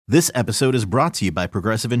This episode is brought to you by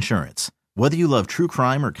Progressive Insurance. Whether you love true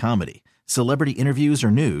crime or comedy, celebrity interviews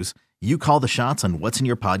or news, you call the shots on what's in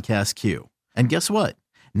your podcast queue. And guess what?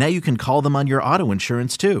 Now you can call them on your auto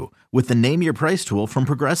insurance too with the Name Your Price tool from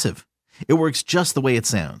Progressive. It works just the way it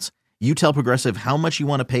sounds. You tell Progressive how much you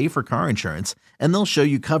want to pay for car insurance, and they'll show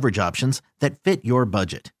you coverage options that fit your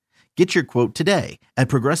budget. Get your quote today at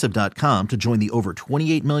Progressive.com to join the over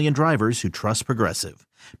 28 million drivers who trust Progressive.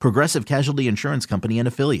 Progressive Casualty Insurance Company and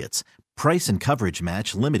Affiliates. Price and coverage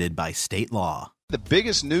match limited by state law. The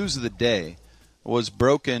biggest news of the day was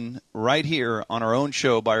broken right here on our own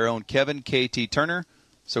show by our own Kevin K.T. Turner.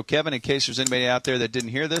 So, Kevin, in case there's anybody out there that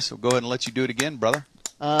didn't hear this, we'll go ahead and let you do it again, brother.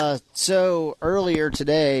 So earlier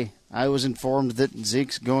today, I was informed that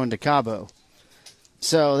Zeke's going to Cabo.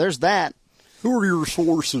 So there's that. Who are your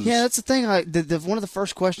sources? Yeah, that's the thing. One of the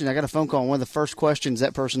first questions, I got a phone call, and one of the first questions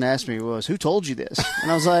that person asked me was, who told you this?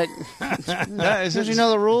 And I was like, did you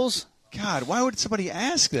know the rules? God, why would somebody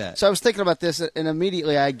ask that? So I was thinking about this, and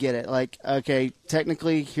immediately I get it. Like, okay,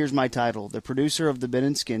 technically, here's my title, the producer of the Ben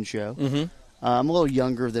and Skin Show. Mm-hmm. I'm a little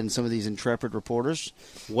younger than some of these intrepid reporters.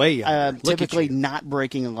 Way younger. Typically not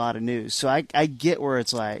breaking a lot of news. So I get where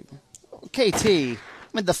it's like, KT, I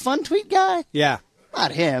mean, the fun tweet guy? Yeah.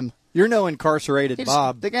 Not him. You're no incarcerated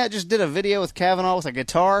Bob. The guy just did a video with Kavanaugh with a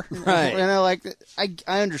guitar. Right. You know, like,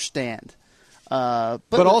 I understand. But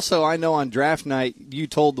also, I know on draft night, you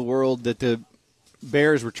told the world that the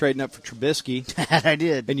Bears were trading up for Trubisky. That I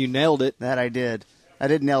did. And you nailed it. That I did. I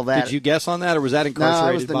didn't nail that. Did you guess on that, or was that incarcerated, No,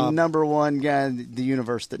 I was the Bob? number one guy in the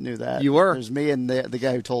universe that knew that. You were? It was me and the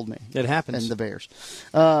guy who told me. It happens. And the Bears.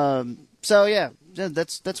 So, yeah,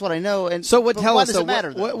 that's what I know. And so what? Tell why us. does it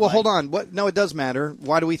matter, though? Well, hold on. No, it does matter.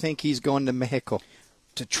 Why do we think he's going to Mexico?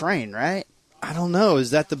 To train, right? I don't know.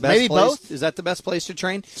 Is that the best Maybe place? both? Is that the best place to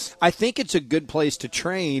train? I think it's a good place to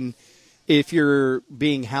train if you're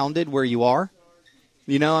being hounded where you are.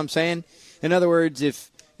 You know what I'm saying? In other words,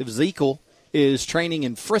 if Ezekiel is training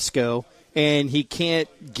in Frisco and he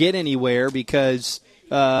can't get anywhere because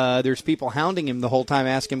there's people hounding him the whole time,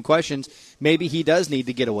 asking him questions, maybe he does need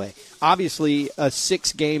to get away. Obviously, a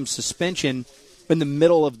 6-game suspension in the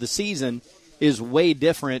middle of the season is way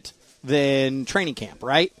different than training camp,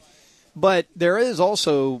 right? But there is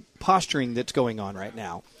also posturing that's going on right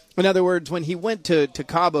now. In other words, when he went to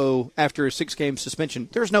Cabo after a 6-game suspension,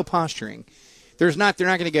 there's no posturing. They're not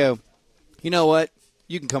going to go, you know what?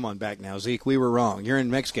 You can come on back now, Zeke. We were wrong. You're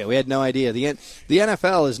in Mexico. We had no idea. The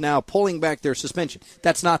NFL is now pulling back their suspension.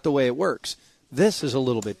 That's not the way it works. This is a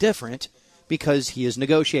little bit different because he is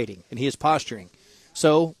negotiating and he is posturing.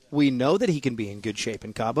 So we know that he can be in good shape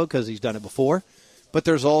in Cabo because he's done it before. But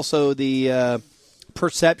there's also the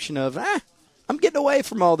perception of, I'm getting away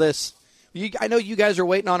from all this. I know you guys are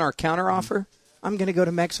waiting on our counteroffer. I'm going to go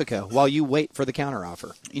to Mexico while you wait for the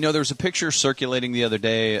counteroffer. You know, there was a picture circulating the other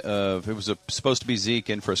day of it was supposed to be Zeke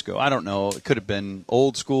in Frisco. I don't know. It could have been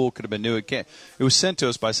old school, could have been new. It was sent to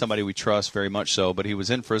us by somebody we trust very much so, but he was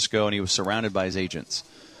in Frisco and he was surrounded by his agents.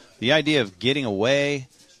 The idea of getting away,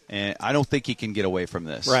 and I don't think he can get away from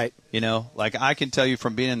this. Right. You know, like I can tell you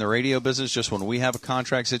from being in the radio business, just when we have a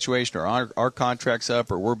contract situation or our contract's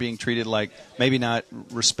up or we're being treated like maybe not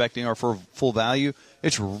respecting our full value,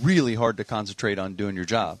 it's really hard to concentrate on doing your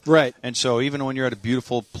job. Right. And so even when you're at a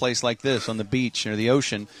beautiful place like this on the beach or the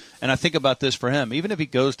ocean, and I think about this for him, even if he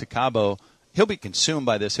goes to Cabo, he'll be consumed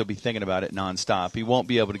by this. He'll be thinking about it nonstop. He won't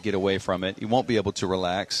be able to get away from it. He won't be able to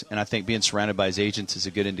relax. And I think being surrounded by his agents is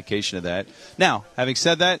a good indication of that. Now, having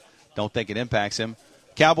said that, don't think it impacts him.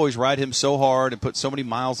 Cowboys ride him so hard and put so many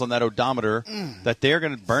miles on that odometer that they're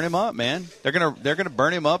going to burn him up, man. They're going to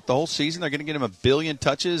burn him up the whole season. They're going to get him 1 billion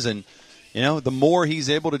touches, and you know, the more he's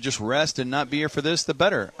able to just rest and not be here for this, the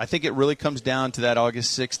better. I think it really comes down to that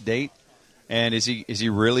August 6th date. And is he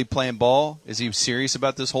really playing ball? Is he serious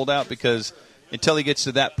about this holdout? Because until he gets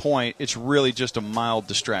to that point, it's really just a mild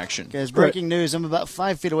distraction. Guys, breaking news. I'm about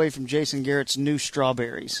 5 feet away from Jason Garrett's new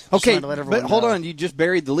strawberries. Okay, but hold on. You just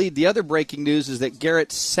buried the lead. The other breaking news is that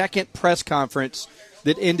Garrett's second press conference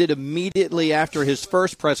that ended immediately after his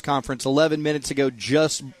first press conference 11 minutes ago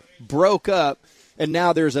just broke up. And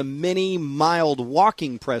now there's a mini mild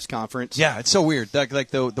walking press conference. Yeah, it's so weird. Like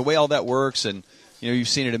the way all that works, and you know, you've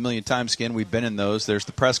seen it a million times, Skin. We've been in those. There's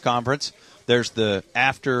the press conference. There's the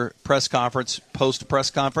after press conference, post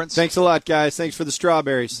press conference. Thanks a lot, guys. Thanks for the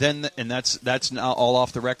strawberries. Then and that's now all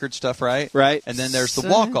off the record stuff, right? Right. And then there's the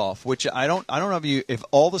walk off, which I don't know if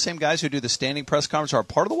all the same guys who do the standing press conference are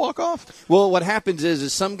part of the walk off. Well, what happens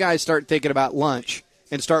is some guys start thinking about lunch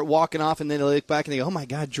and start walking off, and then they look back and they go, oh, my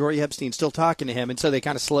God, Jory Epstein's still talking to him. And so they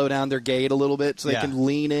kind of slow down their gait a little bit so they can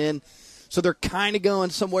lean in. So they're kind of going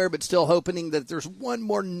somewhere, but still hoping that there's one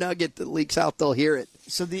more nugget that leaks out, they'll hear it.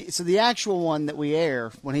 So the actual one that we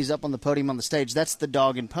air when he's up on the podium on the stage, that's the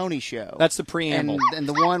Dog and Pony Show. That's the preamble. And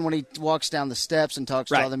the one when he walks down the steps and talks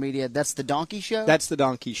to all the media, that's the Donkey Show? That's the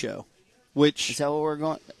Donkey Show. Which is that what we're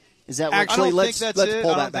going? Is that what actually? I don't think that's it.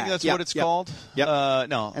 Pull I don't that think that's back. what it's called. Yep.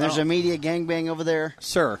 No. And there's a media gangbang over there,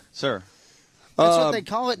 sir. Sir. That's what they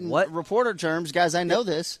call it in reporter terms, guys. I know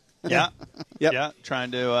this. Yeah. Yep. Yeah.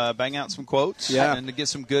 Trying to bang out some quotes and to get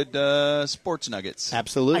some good sports nuggets.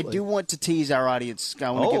 Absolutely. I do want to tease our audience.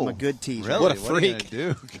 I want to give them a good tease. Really? What a What are you freak.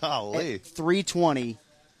 gonna do? Golly. At 3:20,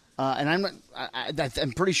 and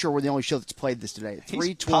I'm pretty sure we're the only show that's played this today. At 3:20.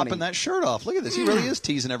 He's popping that shirt off. Look at this. He really is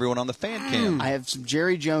teasing everyone on the fan cam. I have some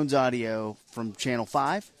Jerry Jones audio from Channel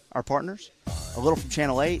 5, our partners, a little from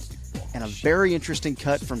Channel 8, and a very interesting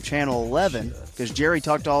cut from Channel 11, because Jerry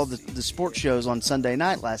talked to all the sports shows on Sunday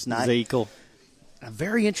night last night. Ezekiel. A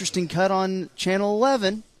very interesting cut on Channel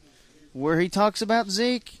 11 where he talks about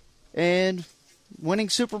Zeke and winning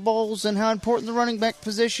Super Bowls and how important the running back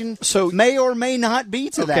position may or may not be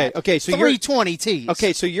to that. Okay, so 320 tease.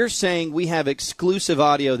 Okay, so you're saying we have exclusive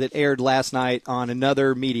audio that aired last night on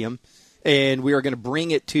another medium, and we are going to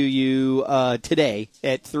bring it to you today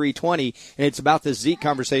at 3:20, and it's about the Zeke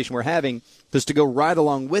conversation we're having. Because to go right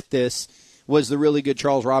along with this was the really good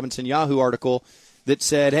Charles Robinson Yahoo article that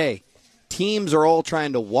said, hey, teams are all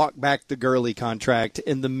trying to walk back the Gurley contract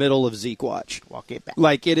in the middle of Zeke watch. Walk it back.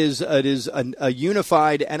 Like it is a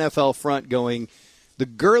unified NFL front going, the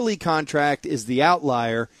Gurley contract is the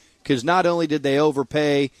outlier because not only did they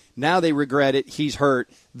overpay, now they regret it, he's hurt.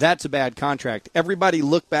 That's a bad contract. Everybody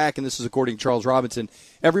look back, and this is according to Charles Robinson,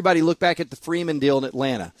 everybody look back at the Freeman deal in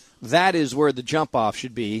Atlanta. That is where the jump-off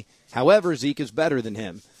should be. However, Zeke is better than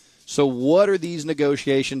him. So what are these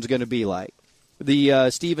negotiations going to be like? The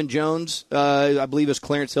Stephen Jones, I believe it was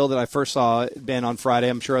Clarence Hill that I first saw, Ben, on Friday.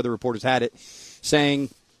 I'm sure other reporters had it,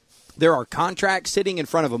 saying there are contracts sitting in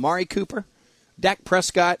front of Amari Cooper, Dak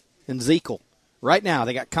Prescott, and Ezekiel. Right now,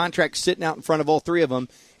 they got contracts sitting out in front of all three of them,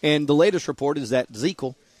 and the latest report is that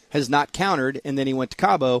Ezekiel has not countered, and then he went to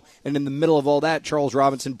Cabo, and in the middle of all that, Charles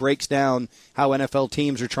Robinson breaks down how NFL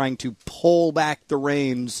teams are trying to pull back the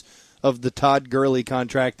reins of the Todd Gurley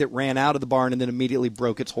contract that ran out of the barn and then immediately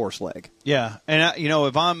broke its horse leg. Yeah, and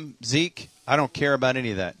if I'm Zeke, I don't care about any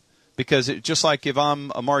of that because just like if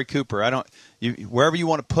I'm Amari Cooper, wherever you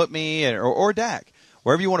want to put me or Dak,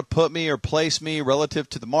 wherever you want to put me or place me relative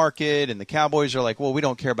to the market, and the Cowboys are like, well, we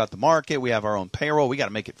don't care about the market, we have our own payroll, we got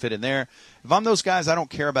to make it fit in there. If I'm those guys, I don't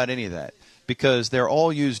care about any of that because they're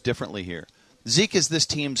all used differently here. Zeke is this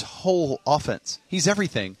team's whole offense. He's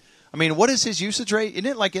everything. I mean, what is his usage rate? Isn't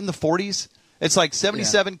it like in the 40s? It's like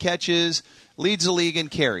 77 catches, leads the league in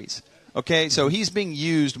carries. Okay, so he's being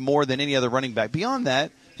used more than any other running back. Beyond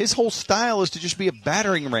that, his whole style is to just be a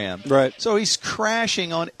battering ram. Right. So he's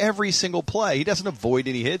crashing on every single play. He doesn't avoid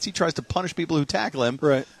any hits. He tries to punish people who tackle him.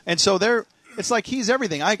 Right. And so it's like he's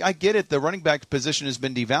everything. I get it. The running back position has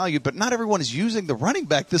been devalued, but not everyone is using the running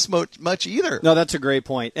back this much either. No, that's a great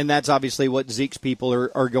point, and that's obviously what Zeke's people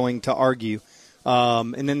are going to argue.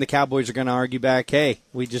 And then the Cowboys are going to argue back, hey,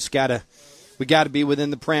 we got to be within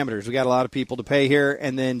the parameters. We got a lot of people to pay here.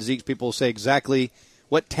 And then Zeke's people will say exactly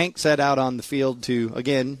what Tank said out on the field to,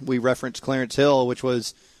 again, we referenced Clarence Hill, which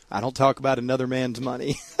was, I don't talk about another man's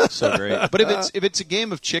money. So great. But if it's a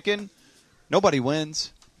game of chicken, nobody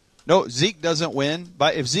wins. No, Zeke doesn't win.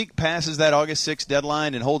 But if Zeke passes that August 6th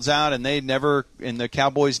deadline and holds out and the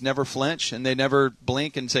Cowboys never flinch and they never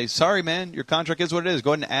blink and say, sorry, man, your contract is what it is.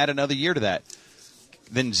 Go ahead and add another year to that.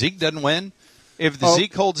 Then Zeke doesn't win. If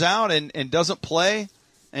Zeke holds out and doesn't play,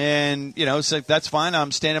 and so that's fine.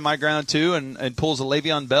 I'm standing my ground too, and pulls a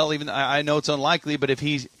Le'Veon Bell. Even I know it's unlikely, but if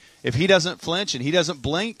he doesn't flinch and he doesn't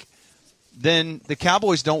blink, then the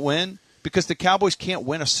Cowboys don't win because the Cowboys can't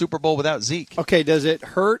win a Super Bowl without Zeke. Okay, does it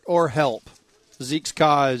hurt or help Zeke's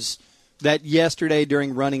cause that yesterday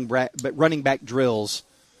during running back drills,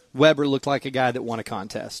 Weber looked like a guy that won a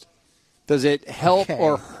contest? Does it help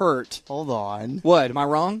or hurt? Hold on. What? Am I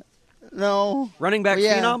wrong? No. Running back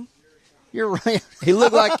phenom? You're right. He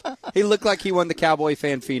looked like he won the Cowboy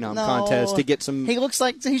Fan Phenom contest to get some. He looks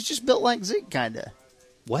like he's just built like Zeke, kind of.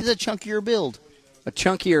 What? He's a chunkier build. A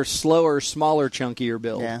chunkier, slower, smaller, chunkier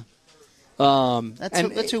build. Yeah.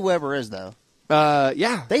 That's who Weber is, though.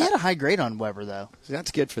 Yeah. They had a high grade on Weber, though.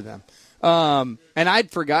 That's good for them. And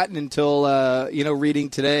I'd forgotten until, reading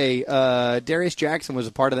today, Darius Jackson was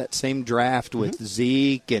a part of that same draft with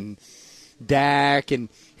Zeke and Dak, and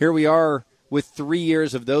here we are with 3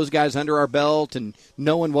 years of those guys under our belt and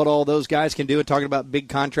knowing what all those guys can do and talking about big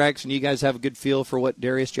contracts, and you guys have a good feel for what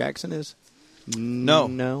Darius Jackson is? No,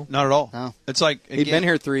 not at all. No. It's like he'd been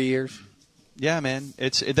here 3 years. Yeah, man.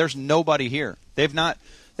 There's nobody here. They've not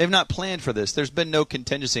planned for this. There's been no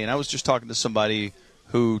contingency. And I was just talking to somebody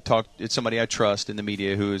it's somebody I trust in the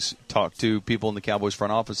media who has talked to people in the Cowboys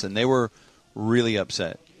front office, and they were really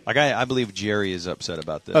upset. Like I believe Jerry is upset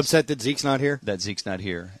about this. Upset that Zeke's not here? That Zeke's not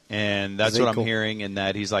here. And that's what I'm hearing, and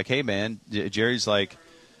that he's like, hey, man, Jerry's like,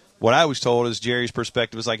 what I was told is Jerry's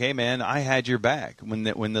perspective was like, hey, man, I had your back. When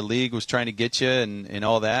the league was trying to get you and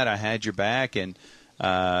all that, I had your back. And,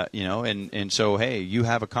 and so, hey, you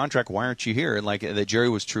have a contract. Why aren't you here? And like that Jerry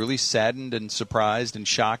was truly saddened and surprised and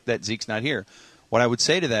shocked that Zeke's not here. What I would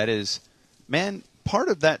say to that is, man, part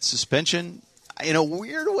of that suspension, in a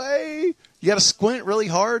weird way, you got to squint really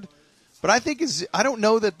hard. But I don't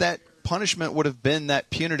know that punishment would have been that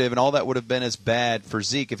punitive and all that would have been as bad for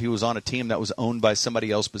Zeke if he was on a team that was owned by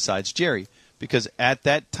somebody else besides Jerry. Because at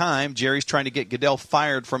that time, Jerry's trying to get Goodell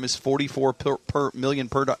fired from his $44 million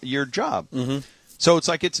per year job. Mm-hmm. So it's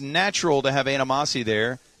like it's natural to have animosity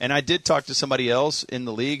there. And I did talk to somebody else in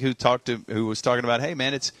the league who was talking about, hey,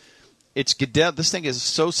 man, it's Goodell. This thing is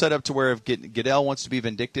so set up to where if Goodell wants to be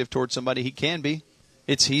vindictive towards somebody, he can be.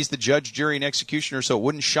 He's the judge, jury, and executioner, so it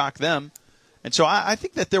wouldn't shock them. And so I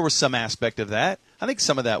think that there was some aspect of that. I think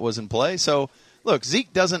some of that was in play. So, look,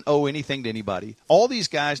 Zeke doesn't owe anything to anybody. All these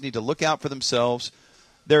guys need to look out for themselves.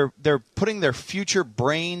 They're putting their future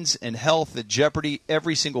brains and health at jeopardy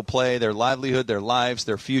every single play, their livelihood, their lives,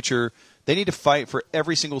 their future. They need to fight for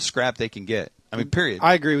every single scrap they can get. I mean, period.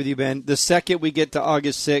 I agree with you, Ben. The second we get to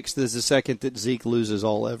August 6th is the second that Zeke loses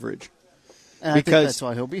all leverage. And I think that's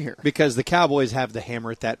why he'll be here. Because the Cowboys have the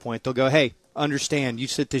hammer at that point. They'll go, hey, understand, you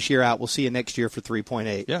sit this year out. We'll see you next year for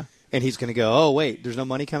 3.8. Yeah. And he's going to go, oh, wait, there's no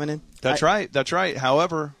money coming in? That's right.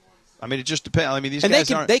 However, I mean, it just depends. I mean, these guys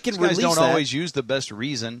don't always use the best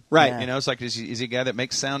reason. Right. Yeah. You know, it's like, is he a guy that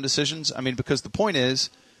makes sound decisions? I mean, because the point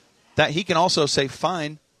is that he can also say,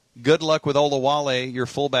 fine, good luck with Olawale, your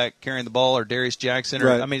fullback carrying the ball, or Darius Jackson.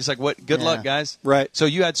 I mean, it's like, what? Good luck, guys. Right. So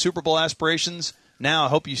you had Super Bowl aspirations. Now I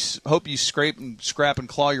hope you scrape and scrap and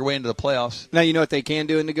claw your way into the playoffs. Now you know what they can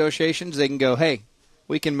do in negotiations? They can go, hey,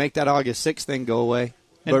 we can make that August 6th thing go away.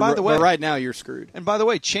 And by the way, right now you're screwed. And by the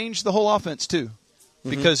way, change the whole offense too.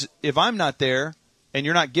 Because if I'm not there and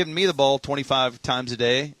you're not giving me the ball 25 times a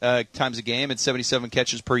game and 77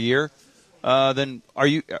 catches per year, then are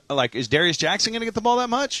you is Darius Jackson going to get the ball that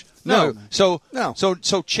much? No.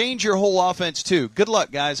 So change your whole offense too. Good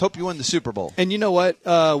luck, guys. Hope you win the Super Bowl. And you know what?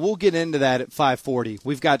 We'll get into that at 5:40.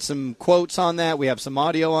 We've got some quotes on that. We have some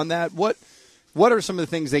audio on that. What are some of the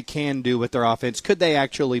things they can do with their offense? Could they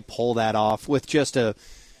actually pull that off with just a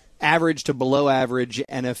average to below average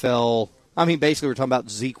NFL? I mean, basically we're talking about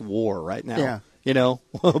Zeke war right now. Yeah. You know,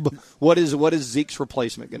 what is Zeke's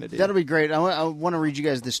replacement going to do? That'll be great. I want to read you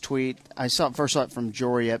guys this tweet. I saw it from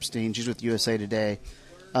Jory Epstein. She's with USA Today.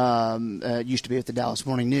 Used to be with the Dallas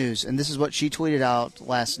Morning News. And this is what she tweeted out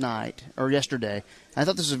yesterday. I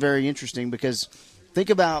thought this was very interesting because think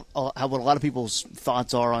about what a lot of people's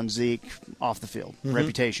thoughts are on Zeke off the field,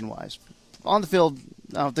 reputation-wise. On the field,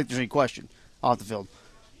 I don't think there's any question. Off the field.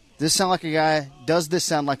 Does this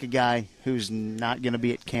sound like a guy who's not going to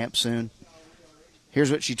be at camp soon? Here's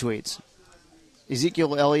what she tweets.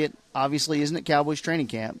 Ezekiel Elliot obviously isn't at Cowboys training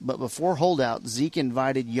camp, but before holdout, Zeke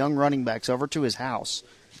invited young running backs over to his house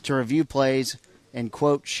to review plays and,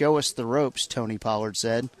 quote, show us the ropes, Tony Pollard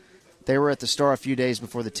said. They were at the Star a few days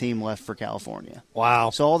before the team left for California. Wow.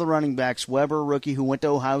 So all the running backs, Weber, rookie who went to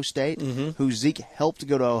Ohio State, who Zeke helped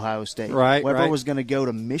go to Ohio State. Right, Weber was going to go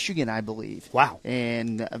to Michigan, I believe. Wow.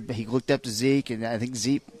 And he looked up to Zeke, and I think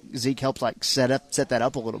Zeke helped set that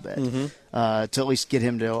up a little bit to at least get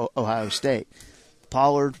him to Ohio State.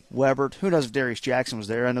 Pollard, Weber, who knows if Darius Jackson was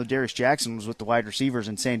there? I know Darius Jackson was with the wide receivers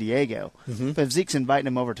in San Diego. But if Zeke's inviting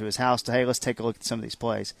him over to his house to, hey, let's take a look at some of these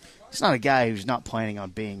plays, he's not a guy who's not planning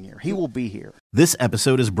on being here. He will be here. This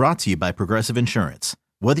episode is brought to you by Progressive Insurance.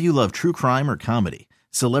 Whether you love true crime or comedy,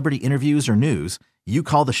 celebrity interviews or news, you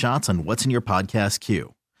call the shots on what's in your podcast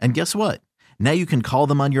queue. And guess what? Now you can call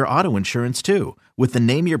them on your auto insurance too with the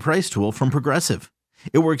Name Your Price tool from Progressive.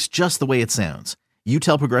 It works just the way it sounds. You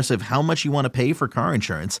tell Progressive how much you want to pay for car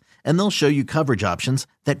insurance, and they'll show you coverage options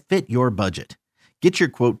that fit your budget. Get your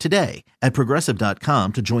quote today at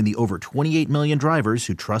Progressive.com to join the over 28 million drivers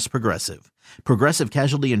who trust Progressive. Progressive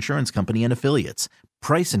Casualty Insurance Company and Affiliates.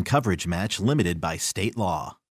 Price and coverage match limited by state law.